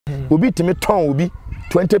Obi timi ton obi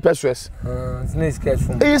 20 pesos.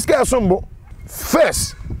 It's scarce sombo.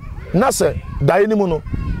 First, na se dae ni mu no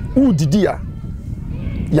udidi a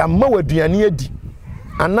ya ma waduane adi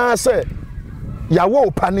ana se ya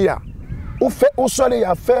wo pane a o sori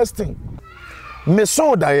ya first thing me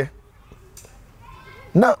so dae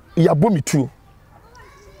na ya bomi tuo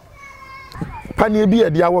pane bi e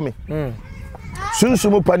dia wo me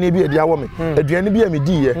Sumsum pane bi e dia wo me aduane bi a me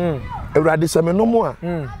di ye Awurade se me no mo a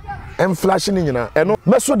em flash ni nyina eno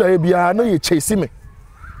me so dae bia na ye chase me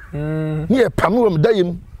ni e pam wo me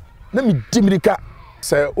dayem na me dimirika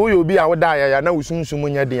se oyo bi a wo da ya na Sumsum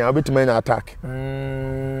nya den a betima nya attack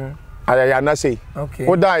ayaya na say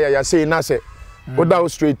wo da ya say na say wo da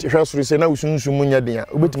straight hwesuru say na Sumsum nya den a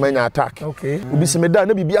betima nya attack obi se me da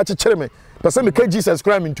na bibi a chekere me pese me ka Jesus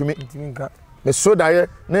Christ into me me so da ye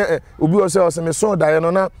na obi o say me so da ye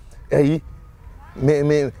no na eyi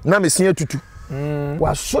me na me sin atutu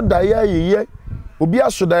wa so da ye obi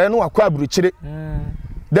aso da ye no akwa aburuchire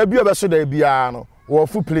da bi obeso da bia no wo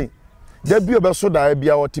fu plane da bi obeso da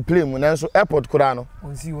bia wo ti plane mu nanso airport kura no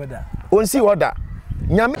onsi woda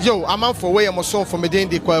nyame yo am for way am so for me den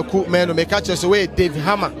de kwaku me no me catch us way Dave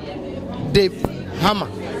Hammer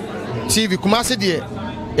TV Kumasi de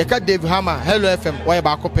ye ka Dave Hammer Hello FM why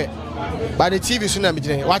ba kope ba the TV so na me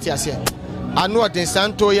gine what you say anu odin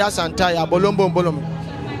santo ya santa ya bolom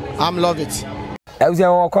I'm love it. I was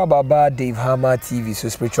going about Dave Hammer TV, so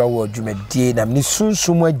spiritual world, you may dear. I'm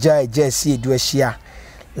Sumsum Asiedu share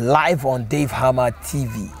live on Dave Hammer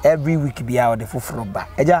TV every week. Be out the full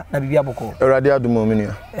back. Agya, na bibi aboko. Erade adumo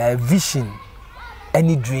menia. Vision,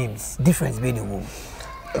 any dreams, difference being a woman.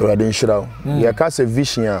 Erade nshirawo. Ya ka se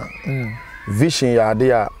vision ya. Vision ya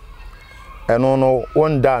ade a eno no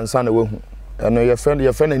one dance na we hu. Eno ye friend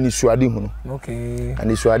ni suade hu no. Okay.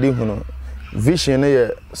 Ani suade hu no. Vision ye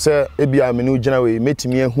se ebia me no gina we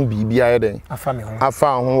metimi ehu bibia ye den afa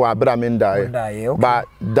ho wa bra me ndae ba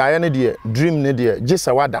dae ne de dream ne de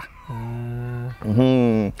gisa wada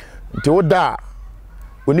nti woda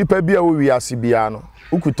onipa bia wo wiase bia no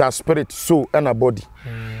ukuta spirit soul and a body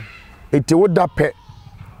enti woda pe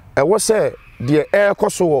e wo se de e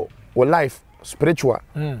koso wo life spiritual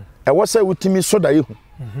e wo se utimi so da yehu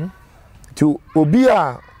ti obi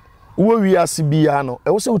a wo wiase bia no e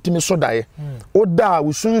wo se utimi so dae oda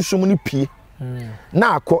wo Sumsum ni pie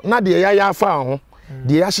na akọ na de ya afa ho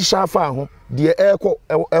de ya hihya afa ho de ekọ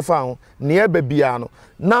efa ho ne e ba bia no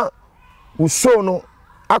na wo so no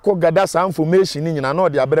akọ gada sa information ni nyina na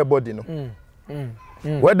de abre body no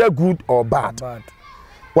whether good or bad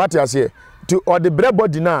what you say to or the bre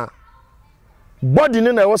body na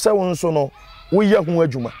e wo se won so no wo ye ho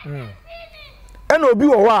adwuma ena obi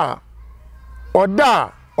wo ho a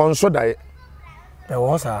oda on so dae e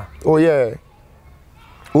wo sa oh yeah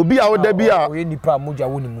obi a oda bi a we nipa moja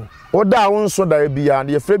woni mu oda won so dae bi a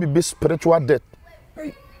ye frɛ bi spiritual death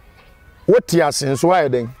what tiasen so aye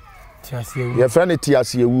den tiasen ye frɛ ne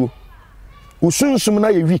tiasen ewu Sumsum na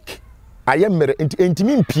ye weak aye mere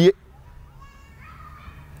entimi mpie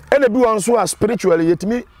ena bi won so a spiritually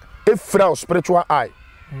yetimi e fra spiritual eye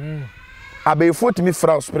abefo timi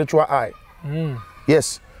fra spiritual eye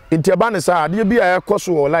yes inti aba ne sa ade bi a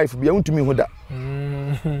ekoso wo life bi untumi hu da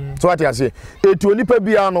so what you say etu onipa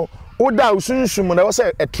bia no oda Sumsum na wo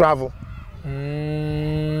say e travel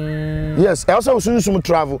yes e also Sumsum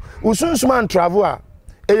travel Sumsum and travel a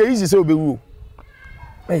e easy say obewu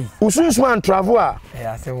hey Sumsum and travel a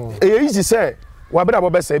e easy say wa bra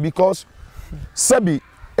bo say because sabi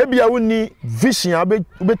e bia woni vision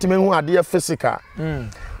obetime hu ade physical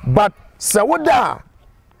but say woda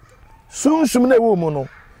Sumsum na ewu mu no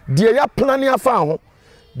de ya plan ya fa ho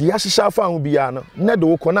de ya hihya fa ho bia no na de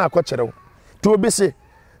wo kɔ na akɔ wo to obi se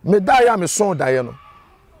me da ya me son da ye no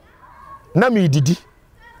na me didi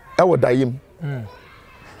e wo da yem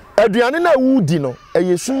aduane na wudi no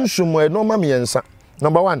eye Sumsum e no ma me yensa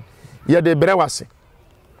number 1 ye de bre wase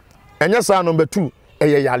enya sa number 2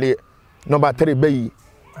 eye yale number 3 bayi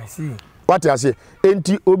I see what you say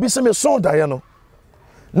enti obi se me son da ye no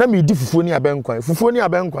na me di fufuo ni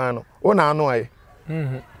abenkwan no wo na ano aye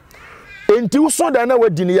enti wo so da na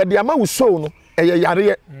wadi ne ye de ama wo so no eye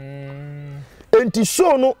yare enti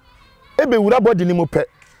so no ebe wura body ni mu pe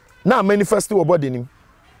na manifest wo body ni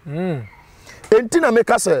enti na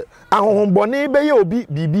meka se ahohombone be ye obi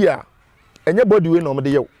bibia enye body we no mde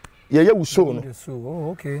ye wo so no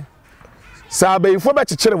oh okay sa be ifo be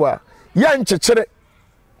chekere wa ya nchekere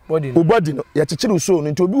body no ya chekere so no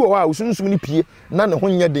enti obi wo wa Sumsum ni pie na ne ho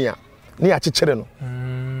nye den a ne ya chekere no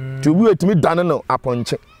ti obi wetimi dane no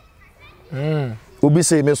aponche obi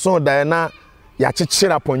se me son da na ya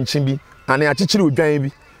chekere aponche bi ana ya chekere odwan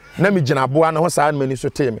bi na me gina boa na ho saa mani so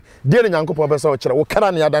tee me de ne Nyankopɔn besa o kire wo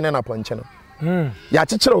kra ne yadane na ponche no ya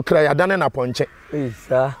kekere wo kra yadane na ponche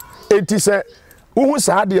sa enti se wo hu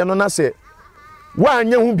saa de no na se wa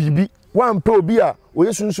anya hu bibi wa mpa obi a o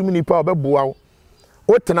yesunsum nipa obeboa wo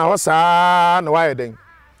o tena ho saa na wa yeden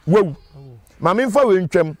wow ma me mfa we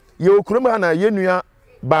ntwam ye okurum ha na ye nua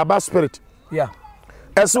baba spirit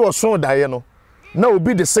ese wo so dae no na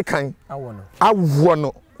obi de sekan awo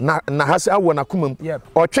no na hase awo na kumam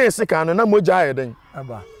o twen sekan no na moja ayeden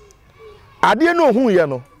aba ade no hu ye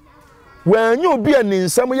no wanyi obi ani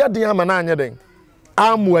nsam ye den ama na anye den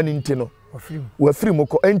amu ani nti no wa free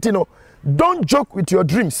moko enti no don't joke with your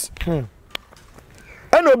dreams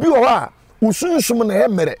and obi wo ha usunsum na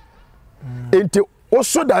emere enti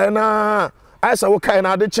oso dae na aisa wo kai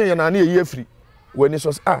na ade chen na na ye free wani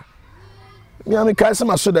so me am kai se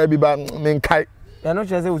maso dae bi ba me kai ya no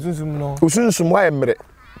chese usunsum no usunsum wa emere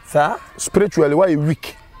sa spiritually why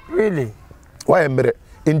weak really why emere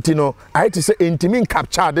enti no I to say enti min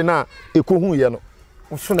capture de na ekohu ye no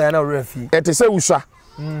usu na ya na refi e te say usa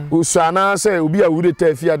usa na say obi a wure ta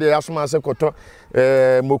afia de asoma se koto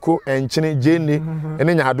moko enchene jeni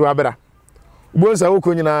ene nyaado abera ubonsa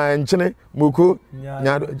woko nyina enchene moko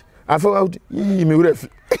nyaado afa yi me wure fi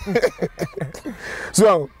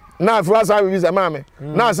so na afa sa bi za mame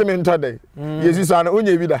na se me ntode yesu sa na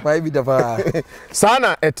onye bi da fa sa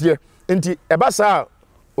na etie enti eba sa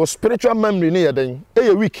o spiritual memory ne yeden e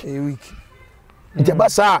ye weak nti eba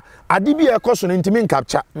sa ade bi e koso no ntimi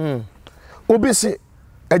capture obi si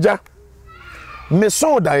eja me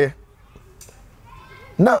so dae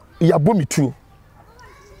na yabo mitu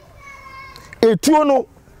etuo no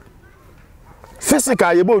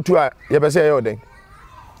physical yebo tu a yebese ye oden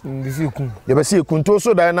yebese ekun to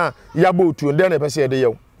so dae na yabo tu ndem na yebese ye de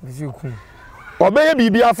yew obeye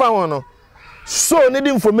bibi afa won no so need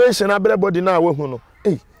information everybody na we hu no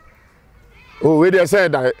oh we dey say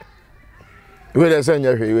dae we dey say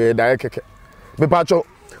nya hwe we dae keke me pacho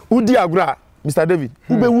udi agura Mr. David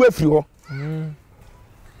ube wu afri ho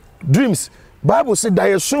dreams Bible say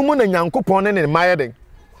dae so mu na Nyankopon ne maye den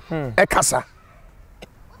e kasa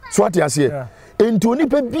so what you say enti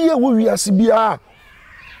onipa bia wo wiase bia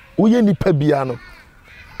wo ye nipa bia no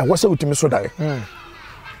e wo say utimi so dae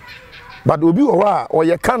but obi wo a o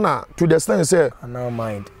ye kana to the extent say now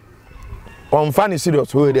mind on funny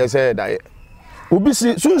serious we dey say dae obi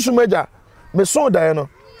si sunsumaja me so dae no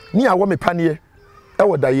ni awo me panie e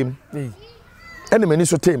wo dae m ene mani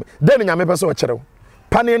so tem then nya me pese o kyerew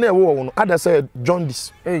panie na e wo no ada say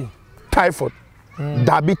jaundice typhoid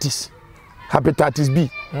diabetes hepatitis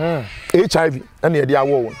B HIV ene e dey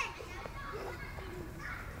awo wo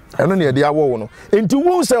ene ne e dey awo wo no enti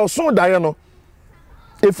wo say o so dae no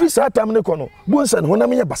efi sa tam ne kono bo nsa ne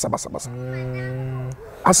honam ye basa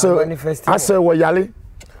ase wo yale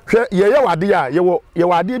hwe ye wade a ye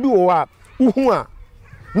wade bi wo a uhu a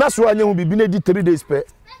na so anya hu bibi na di 3 days pe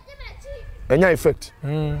enya effect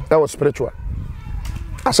that was spiritual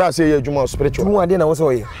asa say ye juma spiritual uhu ade na wo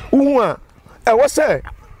so ye uhu a e wo say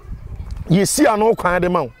ye si ano kwan de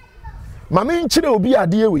ma ma me nkyere obi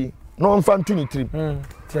ade we na on fa ntu ni trim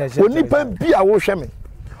onipa bi a wo hwe me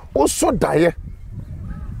o so dae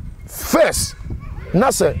first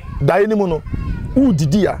na say dae ni mu no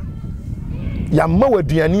udidi a ya ma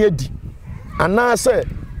waduane adi ana say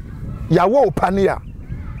ya wo pane a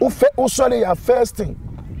o sori ya first thing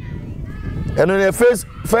and on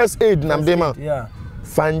first aid nam de ma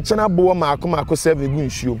fanchena bo maako serve gu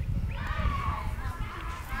nsuo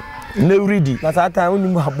ne ready na sa time oni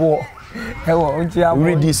mu abo ewo onchi abo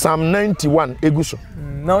ready Psalm 91 eguso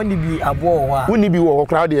na oni bi abo ho a oni bi wo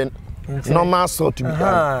crowd normal sort to be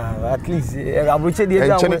at least abroche de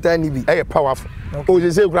eza wota ni bi powerful o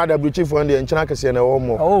je say crowd abroche for the enchena kese na wo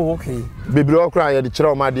mo oh okay bebre o crowd ye de kire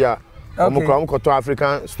o ma de a omo crowd ko to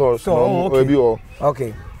African stores no obi o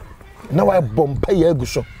okay now I bompa ye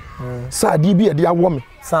eguso sa di bi e de awo me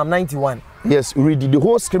Psalm 91 yes read the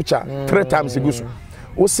whole scripture 3 times eguso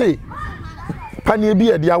o say panie bi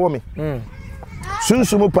e de awo me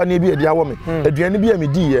sunsumu panie bi e de awo me aduane bi a me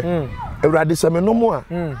di ye ewrade se me no mo a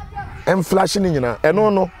em flash ni nyina eno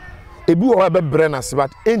no ebi wo be bre na se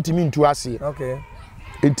but entimi ntu ase okay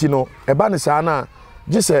enti no eba ne sa na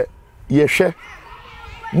gise ye hwe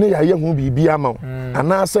ne ya ye hu bibi ama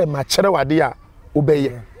ana se ma kere wade a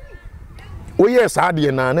obeye oye sa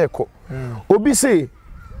de na na eko obi se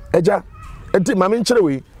eja enti ma me nkere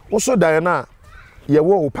we wo so dan na ye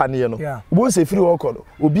wo opane no obo se firi wo ko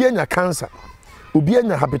obi anya cancer obi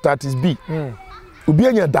anya hepatitis B obi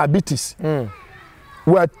anya diabetes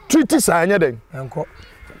wa treat anya den enko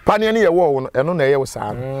pane ne ye wo no eno na ye wo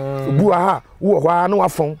saa obu ha wo ho na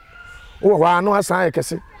wafon wo ho na asan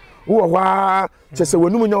kese wo wa chese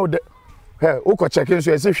wonum nya wo de he wo ko check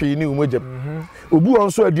nso ese hwe ni umojam obu on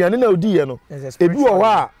so aduane na odi ye no ebi wo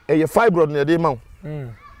wa eye fibroid na de ma wo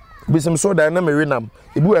bisim so da na me nam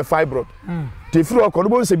ebi wo fibroid te firi okọ no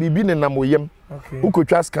bo nse bibi ne nam oyem wo ko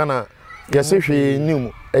twa scanner ye se hwe ni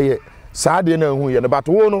um eye saa de na hu ye no but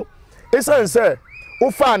wo no esense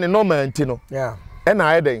wo fa ne normal anti no e na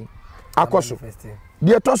ayeden akoso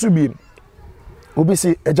de toso bi obi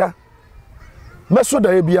si eja meso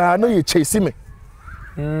da e bia na ye chase me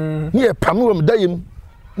ye pamwom dayem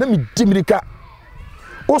na me dimirika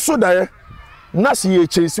o so da na se ye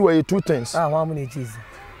chase wa ye two things wa mo na chase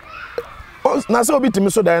na se obi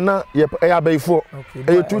timi so da na ye abaifo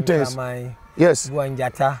ye two things yes bu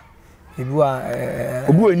anjata ebi wa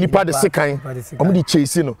obi nipa de sekan omo di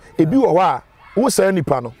chase no ebi wo wa wo sa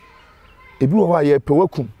nipa no ebi wo wa ye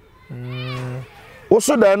pewakum o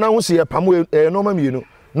so da na wo se ye pam no ma mienu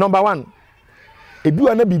number 1 ebi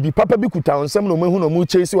wa na bibi papa bi kuta onsem no mahu no mu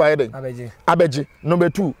chase wa yeden abeji number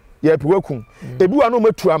 2 ye pewakum ebi wa no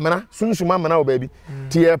matu amena sunsuma amena wo baabi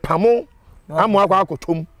ti ye pamo amo akwa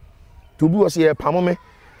akotom to bi wo se ye pamo me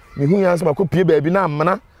hu yan se makopie baabi na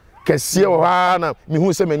amena kese wo ha na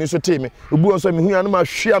hu se mani so teme obi wo so hu yan ma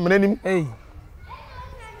hwe amena nim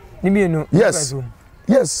ni mienu yes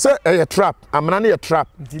sir a trap amena na ye trap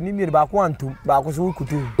ni mienu ba ko antum ba ko so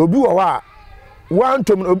wukutu obi wo wa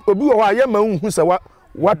wantom obi wo wa ye ma hu se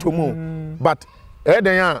watomu but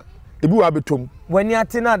eden ya ebi wa betom wani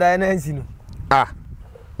atina da na hansi no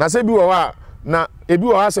na se bi wo wa na ebi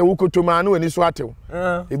wo ha se wukotom na wani so atew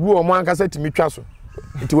ebi wo mo ankasa timi twa so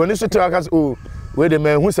nti wani so tew akasa we de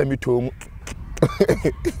ma hu se mitomu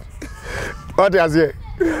ode azie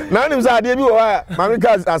na nim za ade bi wo ha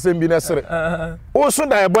mamika asembi na sere o so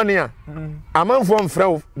da ebone a amanfo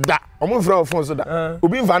mfrɛ da omo mfrɛ fon so da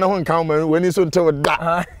obi mfa na ho nkan ma wani so ntew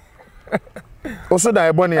da o so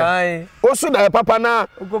da ebone a o so da papa na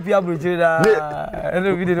okopia brochire da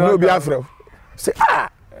no video no bi afrɛ say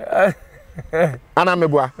ana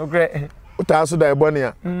meboa okay o ta so da ebone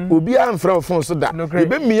a obi a mfrɛ fon so da e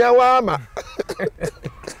be mia wa ma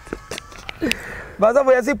baza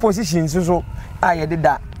bo yesi position so aye de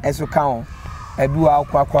da eso kan ebi wa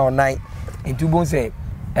akwa online entubon say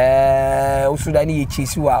usuda ni ye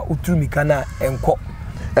chesi wa utrumika na enko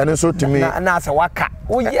eno so timi na asa waka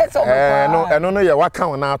o yes o no eno no ye waka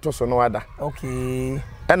wona ato so no wada okay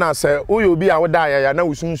ena say uyo bi a woda ya na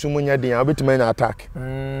usunsum nya den a obetima nya attack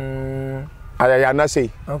aya na say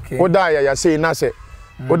okay woda ya say na say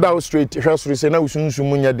woda straight hwesuru say na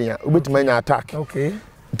usunsum nya den a obetima nya attack okay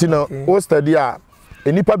tina o study a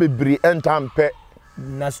enipa bebiri enta mpe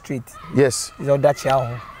na straight yes is all that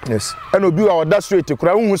chair yes and obi wa oda straight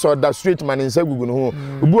kura hu so oda straight man nsa gugu no ho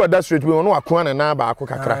obi oda straight bi no akon na ba akọ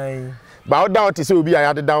kakra ba oda ot say obi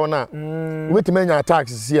ayade dawo na obetima nya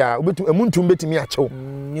attacks si a obetu emuntum betimi achew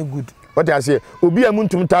ni good what I say obi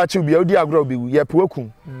emuntum ta achew bi odi agro obi ye pewakum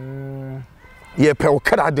ye pe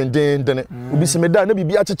okara den obi se meda na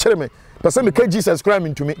bibi achekere me pese me ka Jesus Christ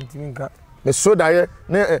ntumi me so daye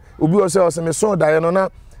na obi o se me so daye no na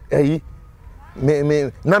eyi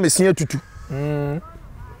me na me sin atutu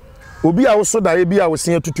obi a wo so daye bi a wo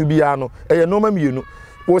sin atutu bi ya no eye no ma mienu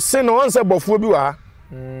wo se no onse bofo bi wa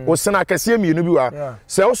wo se na kase mienu bi wa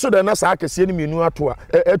se wo so da na sa kase ni mienu ato a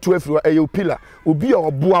atu afiri wa eye pila obi a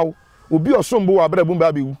oboa wo obi osombo wa bra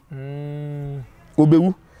bumba bewu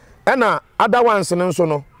obewu ena ada wanse no so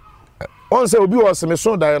no onse obi wo se me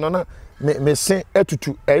so daye no na me sen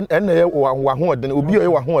atutu ena ye wa ho odene obi ye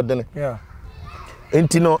wa ho odene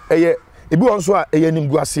enti no eye ebi won so a eye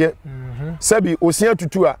nimguase sabi osin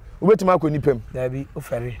atutu a obetima akọ nipam dabi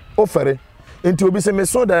ofere enti obi se me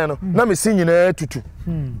so dan no na me sin nyina atutu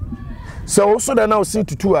so so dan na osin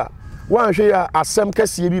tutu a wan hwe ya asem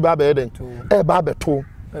kase bi ba be den ba beto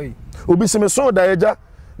obi se me so dan eja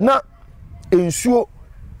na ensuo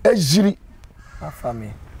ajiri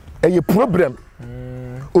afame eye problem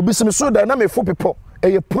obi se me so dan na me fo pepo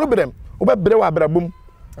eye problem obebre wa abrabom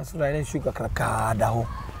aso dan ensuo kakra da ho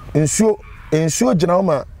ensuo gina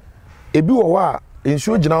ma ebi wo wa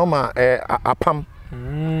ensuo gina ma apam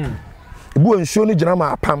ebi wo ensuo no gina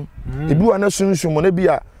ma apam ebi wa na sunsum na bi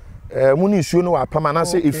a mu ni ensuo no wa apam ana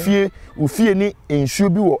se ofie ni ensuo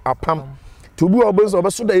bi wo apam to bi wo bozo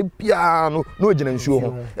obeso da bia no gina ensuo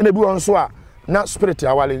ho na ebi wo nso a na spirit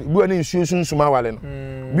awale ebi wa na ensuo sunsum awale no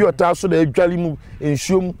bi ota so da adwale mu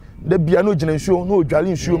ensuo mu da bia no gina ensuo no odwale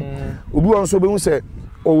ensuo obi wo nso be hu se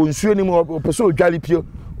o ensuo ni mu opeso odwale pio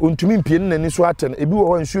ontumi mpie na ni so aten ebi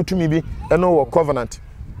wo nsuo tumi bi eno wo covenant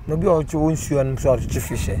no bi o cho nsuo no so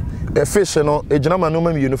fish fish no ejina ma no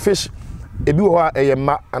ma mi no fish ebi wo a eye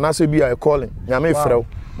ma anase bi a calling nyame frɛw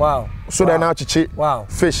Wow. So that now chichi. Wow.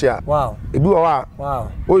 Fish ya. Wow. Ebi wa.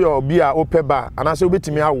 Wow. Oyo bi a opeba anase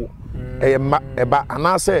obetimi awo. Eba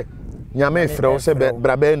anase nyame frɛ wo se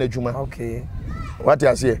brabe na adwuma. Okay. What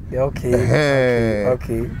you say? Okay.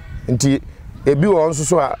 Okay. Nti ebi wo nso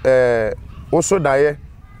so a wo so dae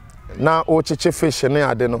na o chichi fish ne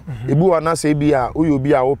ade no. Ebi wo na se bi a oyo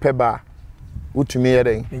bi a opeba utumi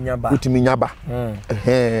yeren. Utumi nyaba.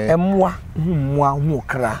 Emwa hu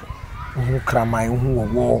kra. Hu kraman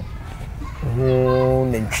hu wo.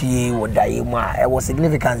 Nentwie wo dae mu a was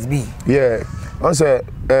significance be. Yeah. On say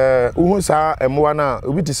uhu sa emwa na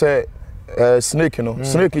obi ti say snake no.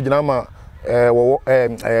 Snake gina ma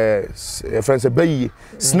friends bayi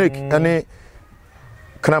snake ani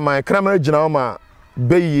krama gina ma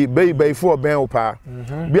bayi fo oben opa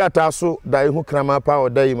bi ataso dae hu krama pa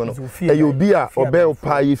odayi mu no e obi a oben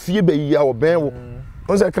opa ye fie bayi a oben wo.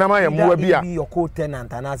 On say krama ye mo bi a your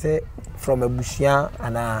co-tenant and I say from Abusia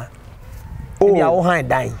and ebi a wo han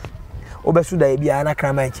dan obesu da ebi a na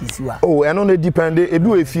krama chisi wa eno na depend ebi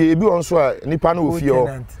we fie ebi on so a nipa na wo fie ho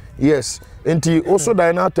yes enti oso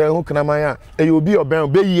dan na atan hu krama ya e obi oben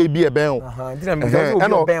obeyi ebi eben o ndira mi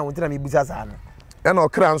obi oben ndira mi busa sa no eno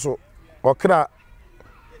okra nso okra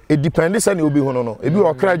e depend se na obi hu no ebi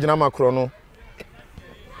okra gina makro no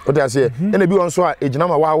o dey say ena ebi on so a ejina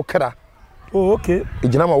ma wa okra. Oh, okay.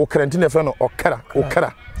 Ejina ma wo kra nti na fe no okra.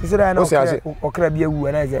 Sisi da na okra bi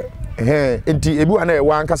ewu na je. Enti ebi wa na e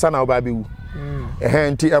wa ankasa na oba be wu.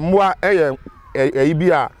 Enti emwa eyi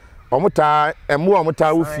bi a omuta emwa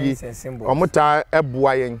omuta wo fie. Omuta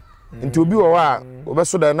eboa yen. Enti obi wo a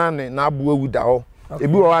obeso da na ne na aboa wu da ho.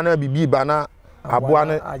 Ebi wo na bibi ba na aboa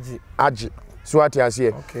na agi. So ati ase.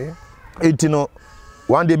 Okay. Enti no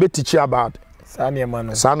one day be teach you about Sane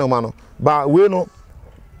mano. Ba we no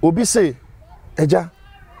obi say eja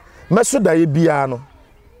meso da ye bia no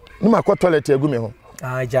ni makọ toilet egu me ho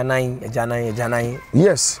ejanan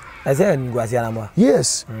yes I say ngwasi ana mo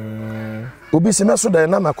yes obi se meso da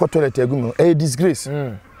na makọ toilet egu me ho e disgrace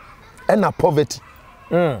and na poverty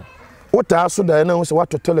ota so da na ho se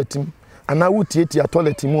wato toilet mu ana wutietia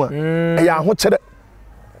toilet mu a e ya ho kire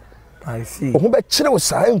I see ho be kire wo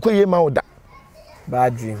sa enkoye ma wo da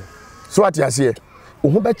bad dream so what you say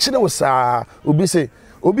ho be kire wo sa obi se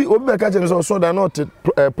obi be ka je so da not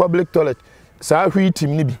public toilet sa hwi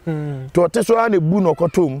tim ni bi to te so na bu no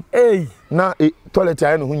kotom na toilet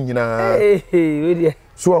ayi no hu nyina we dey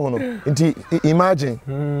so ho no nti imagine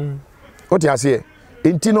what you say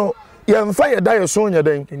nti no ye mfa ye da ye so nya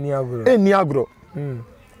den eni agro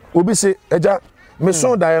obi se eja me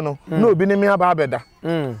so da ye no na obi ni me aba abeda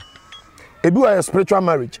ebi wa spiritual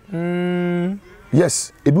marriage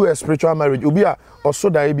yes ebi wa spiritual marriage obi a oso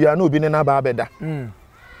da ye bia na obi ni na aba abeda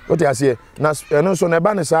what you say na eno so na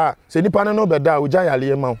ba ne sa se nipa ne no beda oja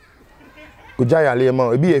yale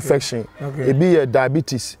ma ebi infection ebi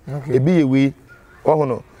diabetes ebi we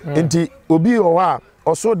ohono nti obi o wa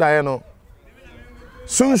oso da ye no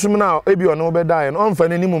Sumsum na ebi ono beda ye no onfa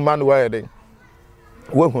ne nimu ma no wa ye den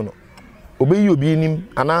we hu no obi obi nim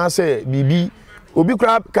ana se bibi obi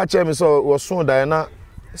kra ka chem so woso da ye na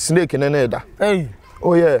snake ne ne da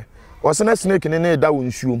oh yeah wasana snake ne ne da wo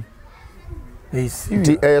nsuom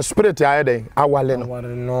ti spirit aye den awale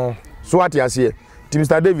no so what you say ti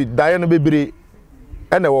Mr David da ye no bebere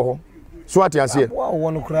ene wo ho so what you say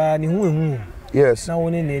wo no kra ni hu yes na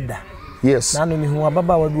woni ne da yes na no mi hu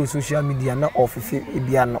ababa wa bi social media na office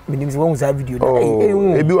ebia no minim se won sa video da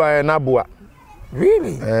ebi wa na boa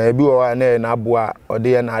really ebi wa na boa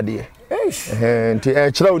ode ye na ade nti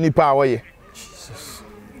kira onipa a wo ye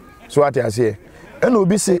so what you say ena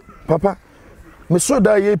obi say papa me so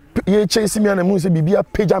da ye chase me na mu se bibia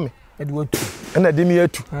page me e de watu ena de me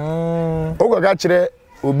atu ogo ga kire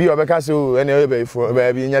obi obeka se o ena be fo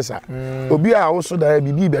ba bi nyesa obi a wo so da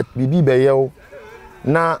bibi be ye o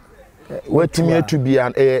na watimi atu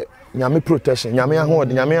bia nyame protection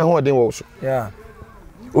nyame ahode wo so yeah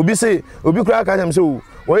obi say obi kura ka nyam se o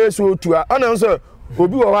wo yesu otu a ona so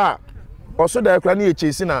obi wo ha oso da kura na ye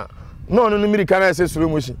chase na no miri kana se suro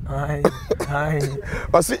moshi ai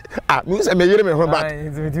osi mi se me yire me ho ba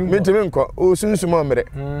mi ntimi nko o Sumsum omre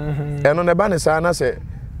eno ne ba ne sa na se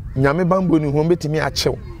nyame bambo ni ho betimi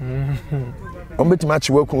achew betimi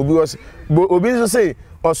achew ku obi so say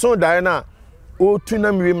oso da na o tu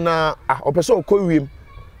na mwim na opeso okowim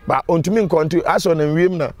ba ontumi nko ntu aso na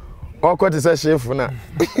mwim na okoti se chef na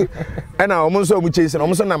ena omo so mu chase na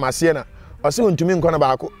omo so na mase na osi ontumi nko na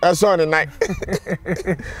ba ko eso ne nai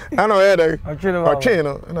ana o yede otwe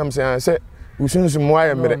no na mse se Sumsum wa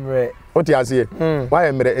ye mere oti ase wa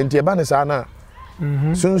ye mere enti e ba ne sa na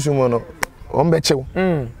Sumsum no o mbe chew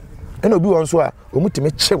ena obi won so a o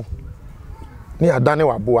mutimi chew ni adane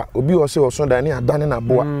wa boa obi o se oso dan ni adane na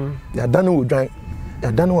boa ya adane wo dwan ya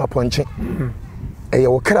adane wa ponche eye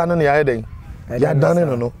wo kra no ya den ya adane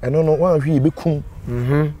no eno no wan hwi bekum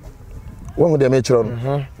wan de me kiro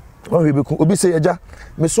no wan hwi bekum obi se eja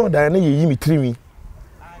me so dan na yeyi mi triwi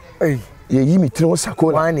yeyi mi triwi sako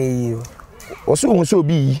wan eyi o so hu se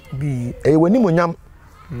obi yi eye wani monyam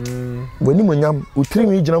wani monyam o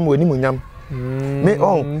triwi gina mo wani monyam me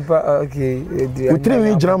okay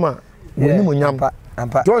utriwi drama wani munyam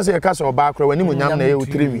to say ka so ba kro wani munyam na ye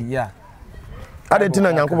utriwi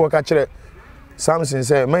adentina nyankobo ka kire Samson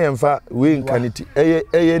say mayemfa we incanity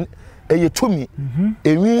eye tumi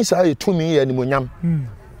enwi sa ye tumi ye ni munyam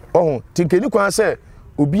tinkeni kwa say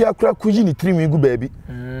obi akra kuji ni triwi gu baabi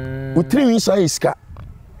utriwi sa iska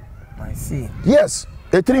I see yes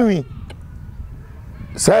etriwi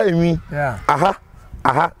sa enwi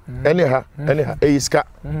aha anyhow eiska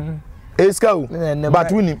o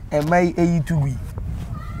but we mai eyi tuwi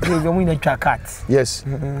we go na twakat yes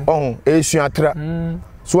esu atra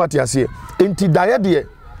so what you say enti daye de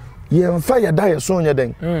ye mfa ye daye so nya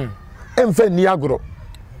den emfa ni agro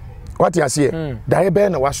what you say daye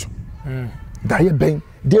ben na waso daye ben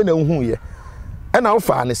de na hu ye e na wo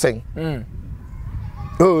fa ne sen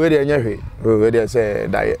we de nya hwe we de say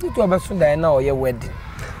daye to ba so daye na o ye wedding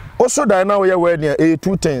also die now we wedding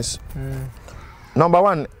two things. Number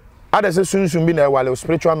one, other say Sumsum be na wale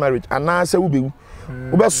spiritual marriage and na say ubi.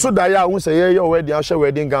 Ube so die ya won say your wedding a share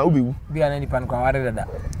wedding gan ubi. Be an nipa kwa ware da.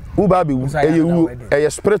 Uba be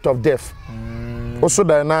a spirit of death. Also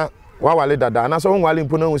die na wa wale dada na so won wale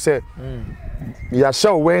mpo na won say ya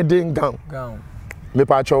share wedding gown. Me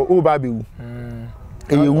pa cho uba be wu.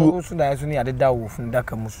 Eyewu also die so ni ade da wo fun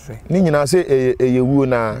daka musu. Ni nyina say eyewu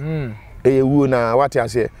na eyewu na what you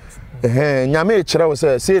say nyame e kire wo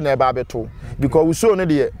say na eba beto because we so no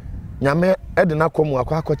de nyame e de na komu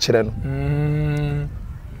akwa kire no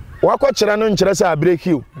wakọ kire no nkire say break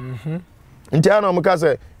you nti ana mo ka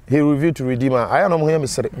say he revealed to redeemer aya no mo he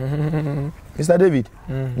mesere Mr. David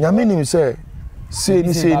nyame nim say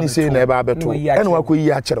ni na eba beto ene wakọ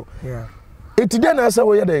yi a kire eti de na say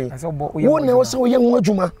wo ye den wo na wo say wo ye ho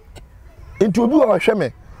adwuma nti obi wo hwe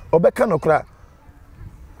me obeka no kra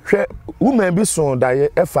hwe woman bi son daye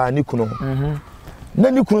efa ni kunu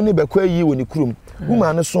na ni kunu ni bekwa yi woni kurum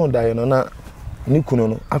woman no son daye no na ni kunu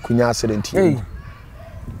no akonya accident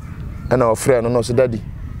ana ofre no so daddy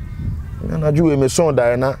na juwe me son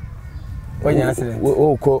daye na konya accident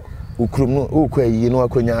o ko ukurum no o ko yi no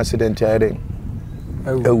akonya accident ya den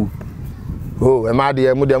ewu e ma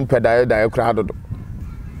de mu dem pedaye kra dodo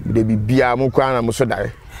de bibia mu kwa na mu so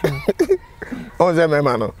daye on ze me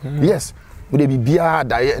ma no yes we dey bibia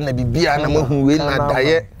daye na bibia na mahu we na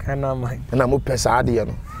daye kana mai na mo pesa ade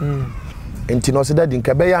no enti no se dadi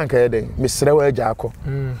nka be ya nka ye den mesre wa agya akọ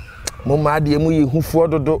mo ma ade mu ye hufuo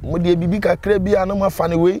dodo mo de bibi kakra bia na mo afa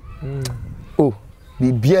ne we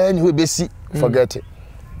bibia ni we besi forget it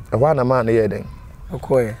e wa na ma na ye den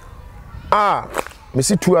okoye me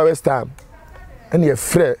see 2 hours time and ye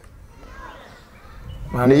frɛ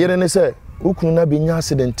ne yere ne sɛ ukunu na bi nya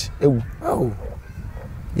accident ewu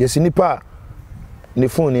yes nipa ne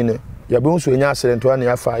phone ni ne ya be nso nya accident wa na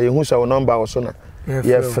ya fa ye hu sɛ wo number wo so na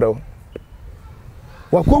ye frɛ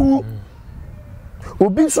wakɔwu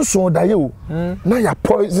obi nso so daye o na ya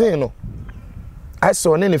poison no I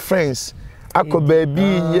saw ne friends akɔ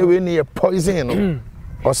baabi ye we ne ye poison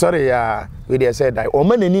no sorry ya we dey say die o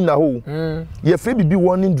man ani na ho ye frɛ bibi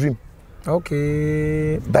warning dream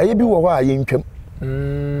okay daye bi wo hɔ a ye ntwam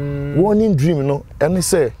warning dream no ɛne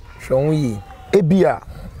sɛ hwɔn yi ebia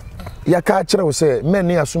ya ka kire wo se men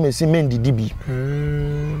ne asomesi men didi bi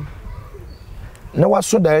na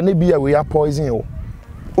waso da na bia we ya poison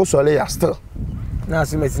o so le ya still na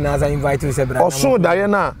asomesi na za invite we se bra o so da ye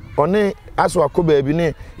na one aso akoba bi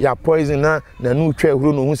ne ya poison na nu twa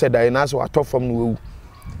ehuro no hu se da ye na aso atofam no wewu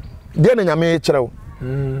de na nyame kire wo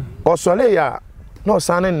o so le ya na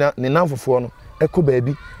osane ne nanfofo no ekoba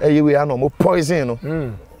bi eye we ya no mo poison no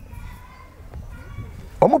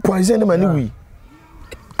o mo poison ne mani wi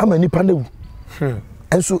ama nipa na wu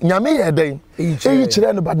enso nyame ye den eyi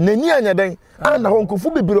kire no bad nani anya den ana ho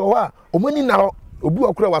nkofu bibire ho a omani na ho obi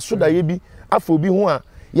okura wasoda ye bi afa obi ho a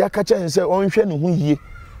ya ka kyen se onhwe ne ho yie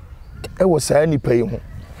e wo saa nipa yi ho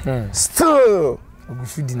still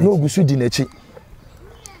ogusu di nachi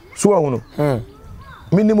so ahu no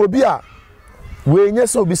minimo bi a we nya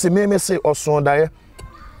se obi se meme se oson daye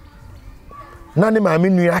na ne ma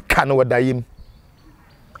menu aka no wadayem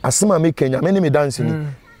asema me kenya me ne me dance ni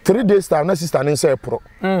 3 days time na sister ne say pro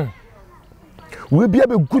we bia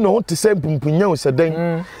be gu no te say mpumpunya o se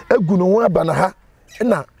den agu no ho aba na ha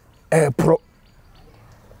na pro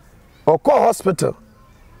Oko hospital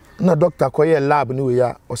na doctor koye lab ni we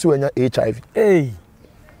ya o se wanya HIV. Hey.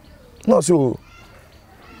 No so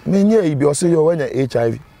me nye ibi o se yo wanya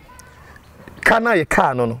HIV. Kana ye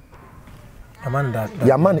car no.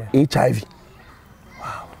 Yaman HIV.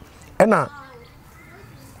 Wow. Ena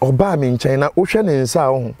oba me nchen na wo hwe ne nsa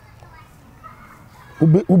ho.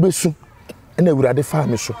 Ubesu ena awurade fa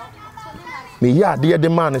me so. Me ya de de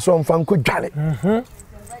man so mfa nko dwale.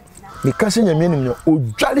 Me kase nyame nim no o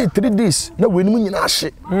dwale 3 days na we nim nyina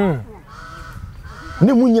ahye.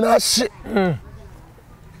 Ne mu nyina ahye.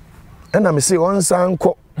 Ena me say on san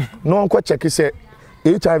nko no nko check say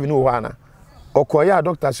HIV no ho ana. Okoya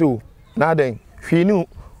doctor say o na den hwi ni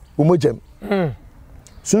umojam.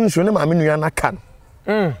 Sunsun ne ma me nua na kan.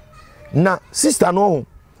 Na sister no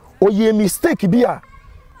o ye mistake bi a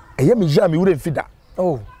eye me ja me wure mfida.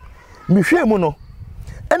 Oh. Me hwe mu no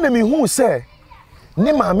ena me hu se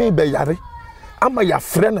ne ma me be yare ama ya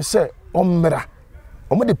frɛ no se ommra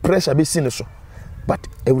omo de pressure be si ne so but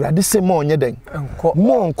ewurade se mo onye den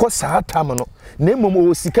mo nko saa tam no na emom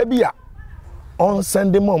o sika bi a on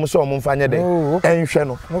send mom so omo mfa nye den enhwe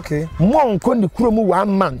no okay mo nko ni kuro mu 1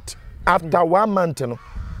 month after 1 month no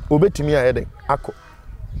obetumi a yeden akọ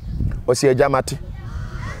o si ejamate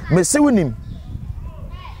me se wonim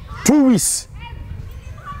 2 weeks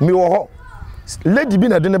mi wo ho lady bi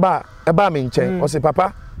na de ne ba e ba me nchen o se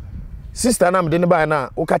papa sister na me de ne ba na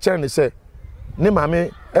wo ka kere ne se ne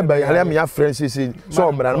maame e ba yale am ya friends so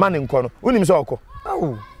omra ma ne nko no wonim se okọ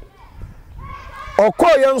okọ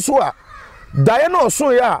ye nso a dae na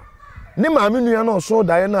oso ya ne maame nua na oso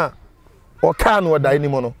dae na o ka no dae ni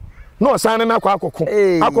mo no na osan na akọ akọkọ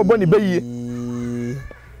akọbọ ne beyie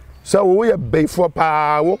so wo ye beifo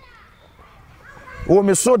pa wo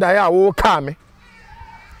me so dae a wo ka me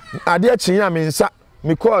ade achinya me nsa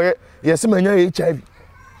me call yes manya HIV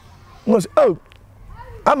no say oh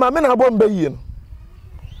ama me na bo mba yie no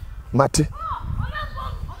mate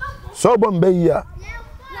so bo mba yie a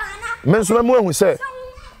me so me hu say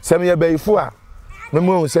sem ye baifo a me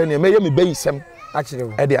hu say ne me ye me bayi sem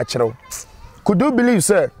achirewo e de achirewo could you believe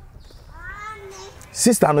say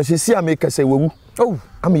sister no she see am make say wewu oh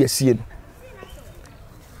am ye sie no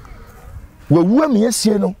wewu am ye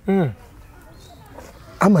sie no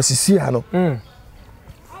ama sisi ano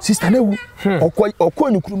sister newu okọ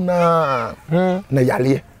ni kurum na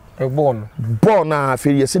yale e born na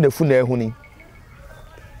aferi yesi na fu na ehuni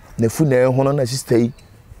na fu na ehono na sister yi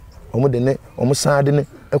omo de ne omo san de ne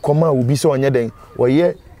ekoma obi se onye den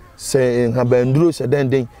oye se habanduro se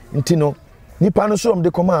den ntino nipa no so omo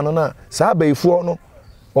de koma no na sa abaifo no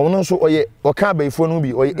omo so oye oka abaifo no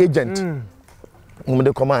bi oye agent omo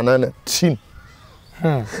de koma na team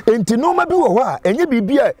enti no ma bi wo ho a enye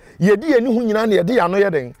bibia yedi ani hu nyina na yede ya no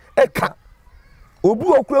yeden eka obi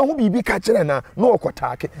okura hu bibi ka kire na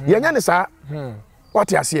okotake yenya ne saa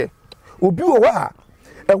what ase obi wo ho a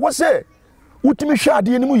ewo se utimi hwa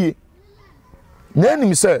ade ni mu yi na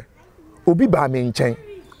anim se obi ba me nchen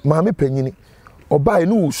ma me panyini oba e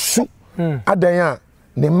no su adan a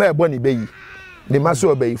ne ma ebo ne bayi ne ma so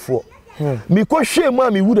obayifo mi ko hwe mu a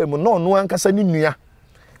mi wure mu no no ankasa ni nua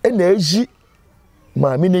e na aji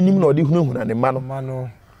ma me nanim na odi hunu na ne ma no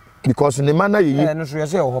because ne ma na ye no so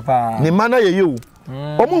yese wo pa ne ma na ye o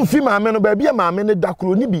omo mfi ma me no ba bia ma me ne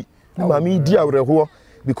dakro ni bi ma me di awreho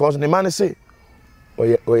because ne ma ne say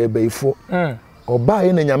oye baifo oba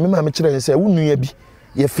ye na nyame ma me kire say wo nua bi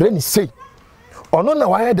ye frɛ ni sei ono na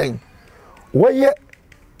wa ye den wo ye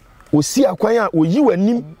osi akwan a oyi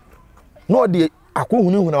wanim na odi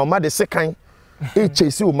akohunu na o ma de sekan e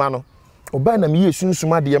chesi o ma no oba na me ye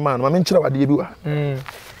sunsum ade ma no ma me nkire wade bi wa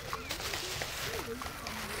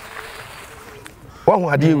wahu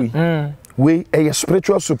ade we a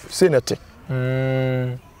spiritual soup senate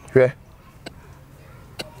hwe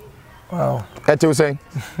wow ete we say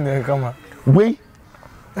come on we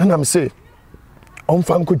and am say on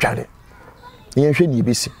fan ko dwale yen hwe ni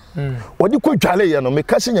bisi odi ko dwale ye no me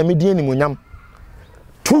ka se nyame die ni munyam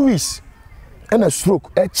 2 weeks and a stroke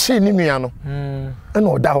e chi ni nua no and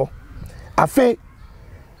oda ho afi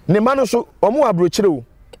ne ma no so omo abro kire wo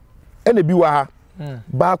ena bi wa ha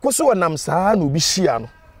ba ko so wonam saa na obi hia no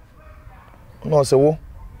no se wo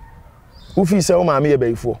fi se wo ma me ye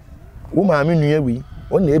baifo wo ma me nua wi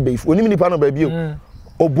on na e baifo oni nipa no ba bi o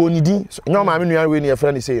obonidi nyo ma me nua wi ne ye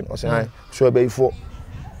fra ni sei no se han so e baifo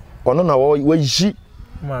ono na wo yi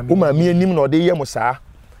wo ma me anim na ode ye mo saa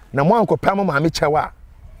na mo ankopam ma me kyewa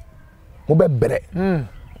mo be bere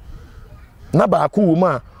na ba ko wo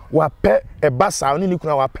ma wa pe e basa oni ni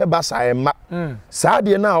kuna wa pe basa e ma saa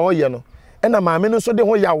de na o ye no e na maame no so de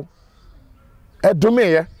ho yawo e dome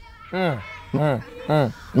ye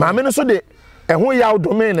maame no so de ho yaw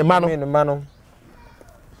domain ne ma no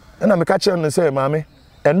na me ka kire no say maame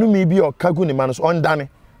enumi bi o kagu ne ma no so on dane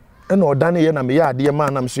na o dane ye na me ya ade ma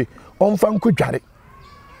na me so on fa nkwadware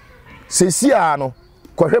sesi a no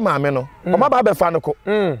kohwe maame no o ma ba be fa no ko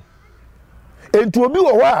entu obi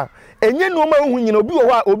wo ho a enye no ma hu nyina obi wo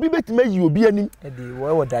ho a obi betima yi obi anim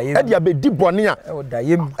e dia be di bone a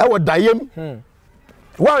e wo dayem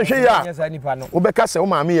wan hwe ya wo be ka se wo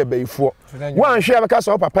maame ye bayifo wan hwe ya be ka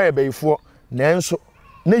se wo papa ye bayifo nanso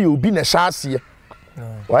na ye obi na shaase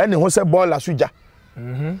wa ne ho se ball asuja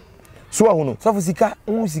so wa hunu so fusika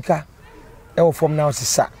sika e wo form now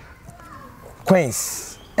sisa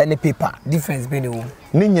coins any paper difference be ne wo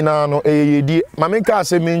ni nyina no eyedi maame ka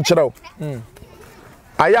se mi nkyerɛw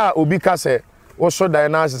aya obi ka se wo so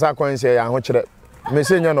dan na sisa coins ya ho kyerɛ me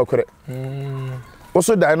se nya no kore wo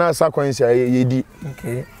so dan na sisa coins ya yedi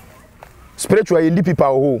okay spiritual yendi people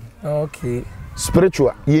ho okay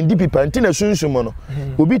spiritual yendi people ntina Sumsum no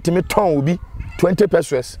obi timi ton obi 20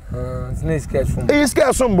 pesos it's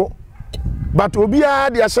scarce sombo but obi a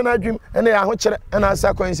de asana adwum ene ya ho kyerɛ ena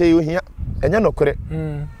asa coins ya ohia enya no kore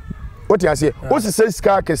what you say o se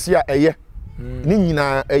sika kese a eye ni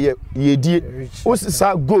nyina eye yedie o se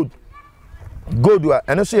sa gold wa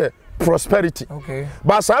eno so ye prosperity okay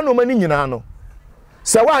but sa no mani nyina no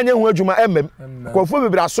se wa anya hu adwuma emem kofo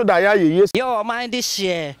bibira so da ya ye yo mind this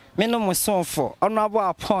year me no mo son for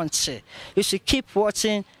honorable punch you should keep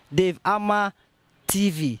watching D.Ang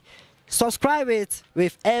TV. Subscribe it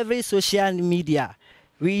with every social media.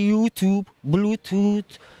 We YouTube, Bluetooth,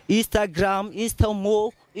 Instagram,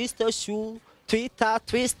 Instamo, Instashoe, Twitter,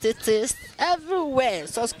 Twistatus, everywhere.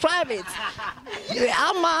 Subscribe it.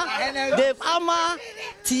 D.Ang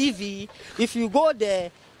TV. If you go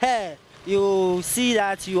there, hey, you see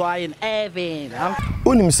that you are in heaven.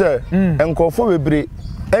 Unim sir, enkofo bebre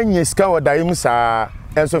enye ska odayim sa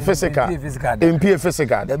enso physical MP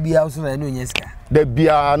physical da bia so na no nyeska da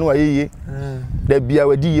bia no ayeye da bia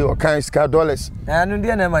wadi ye o kan ska dollars no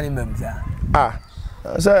dia na mani memza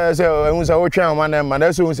se ehun se wo twan ma na ma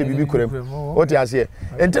na so hun se bibi kurem o ti ase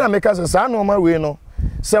entina meka se sa no ma we no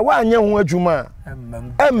se wa anya hu adwuma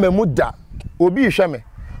emmemu da obi hwe me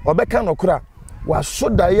obeka no kura wa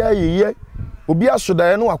soda ya yeye obi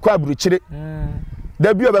asoda no akwa aburukyire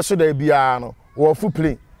da bia obesoda bia no wo fu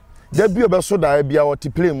plane da bi obeso da bia wo ti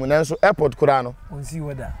plane mu nanso airport kura no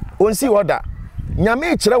onsi woda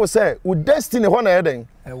nyame kire wo say wo destiny ho na yeden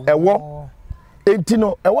ewo enti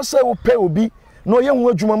no ewo say wo pe obi no ye hu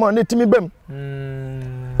adwuma ma na timi bam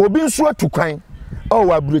obi nso atukwan o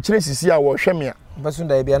wa burukyire sisi a wo hweme a obeso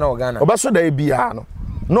da bia na Ghana obeso da bia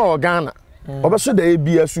no Ghana obeso da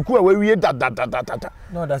bia suku a wawie da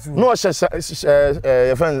no da su no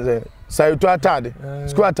ye friends Saito atade,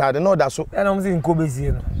 school atade, no that so. And I'm saying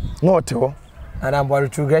Kobesi no tell. And I'm about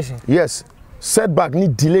retrogression. Yes. Setback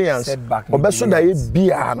need delayance. Obeso da ye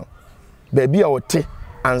bia no. Baby a wote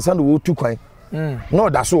ansa no wotu kwan. No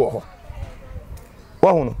that so ho.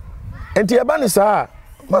 Wa hu no. Enti e ba ne sa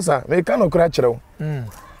masa me ka no kra kire wo.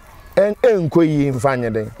 Enko yi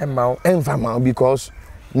mfanye den. Emfa ma because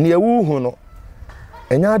ne ewu hu no.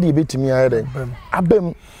 Enya de betimi ayeden.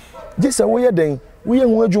 Abem. Jese wo ye den. We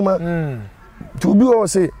hu adwuma to bi o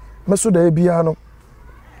say meso da bia no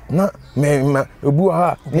na me obu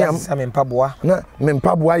ha ni am me mpaboa na me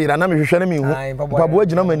mpaboa yira na me hwehwe na me hu mpaboa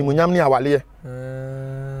gina mani munyam ne awale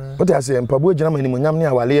o te ase mpaboa gina mani munyam ne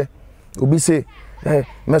awale obi say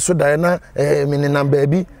meso da na me ne nam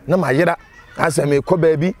baabi na ma yira ase me ko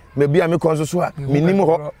baabi me bia me konso so a me nim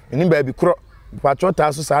ho nim baabi kro patro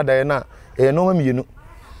ta so sa da na no ma mienu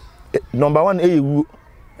number 1 ewu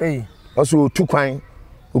also two kwan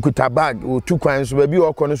ukuta bag o two kwan so baby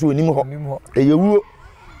o kono so onim ho eyewuo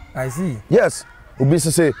I see yes obi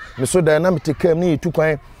say me so dynamic cam ni two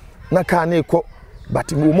kwan na ka na ekọ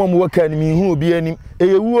but mo waka ni mi hu obi anim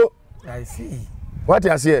eyewuo I see what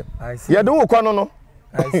you say I see ye do wo kwano no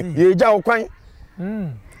I see ye ja wo kwan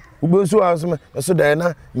ubo so aso so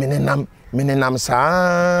dynamic menenam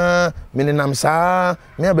saa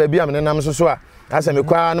me baby a menenam so a asa me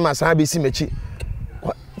kwa na masan be si mechi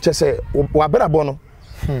chese wa berabo no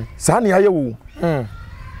sa ne aye wo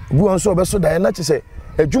bu on so obeso da na chese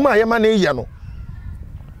adwuma aye ma na ye no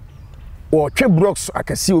wo twe blocks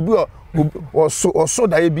akasi obi o so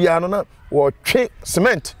da bia no na wo twe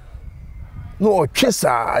cement no o twe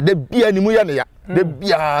sa da bia ni mu ya ne ya da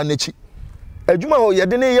bia na chi adwuma o ye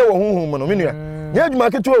de ne ye wo honhom no menua nya adwuma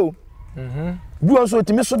keto o bu on so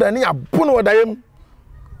timi so da ne abono wo da yem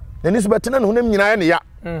na ni so betena no honam nyina ya ne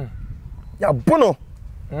ya bono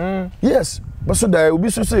yes but so da obi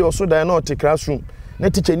so say so da na o classroom na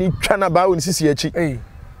teacher ni twa na ba wo ni sisi achi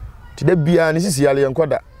ti da bia ni sisi yale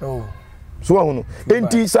enkoda so wa hunu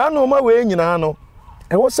enti saa no ma we nyina no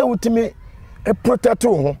e wo se wutimi e protect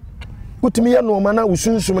wo ho wutimi ye no ma na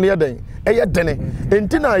usunsum ne yeden e ye dene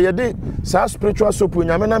enti na ye de saa spiritual soap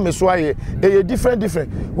nyame na me so aye e ye different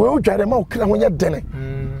we utware ma okra ho ye dene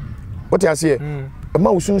what you say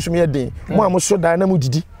ma usunsum ye den mo amoso dan na mu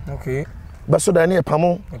didi okay baso dan ne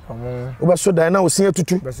pamo wo baso dan na osia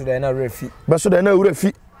tutu baso dan na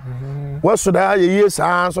refi wo so dan ye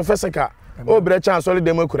saa so feseka o bre chan solid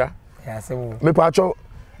dem akura ya se wo me pa cho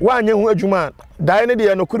wa anye hu adwuma dan ne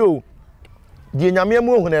de no kura o die nyame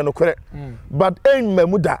mu hu ne no kure but en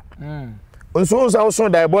mamuda nso nsa so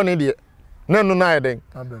dan bo ne de na no na yeden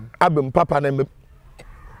abem papa na mem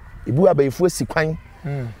ibu abayifu asikwan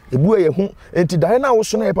ebu ye hu enti dan na wo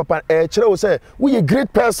so na ye papa kire wo say wo ye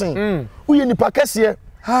great person wo ye nipa kese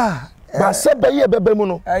ba se be ye bebe mu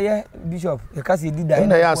no bishop e ka se di dan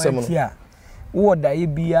na ya asem no wo da ye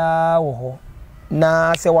bia wo ho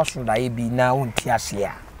na se wa so da ye bi na won ti ase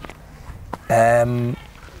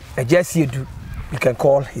Asiedu, you can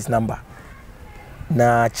call his number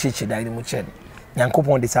na chichi da mu chen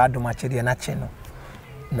yankopon de sa adoma chede na chen no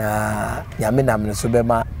na nyame nam no so be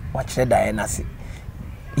ma wa chede da na se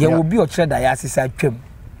ye will be o chede da ya asesa twam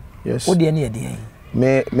yes wo de ne ye de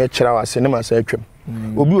me chira wa se ne ma sa twam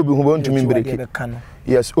obi hu ba ntumi breki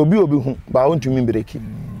yes obi hu ba ntumi breki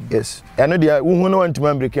yes eno de wo hu no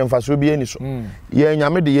ntumi breki emfa so bi ani so ye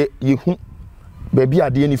nyame de ye hu baby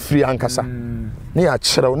ade ni free ankasa ne ya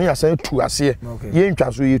chira ne ya san tu ase ye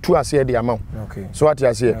ntwa so ye tu ase de ama so what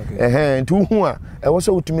you say nti hu a e wo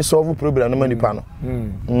so utumi solve problem no manipa no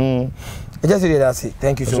I just say that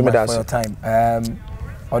thank you so much for your time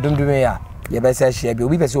odumdume ya ye be say share bi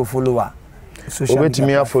obi be say follower social media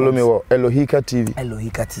obetimi follow me wo Elohika TV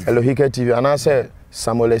and I say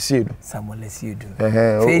Samuel Asiedu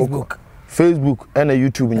Facebook and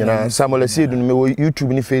YouTube nyina Samuel Asiedu me wo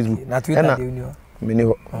YouTube ni Facebook na Twitter de uni mini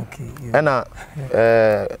ho okay and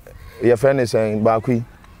your friend is saying bakui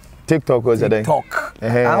TikTok was there TikTok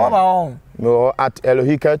how no at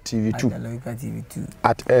Elohika TV2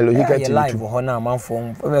 at Elohika TV2 live ho na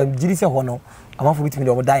amanfo jiri se ho no amanfo bitimi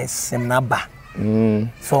de o die sem na ba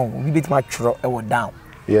so we bit my tro e wo down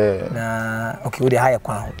na okay we dey high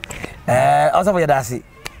kwa ho also for your dasi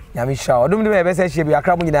nyame sha odum de be say shey bi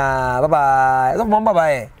akra mu nyina bye bye so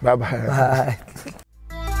bye bye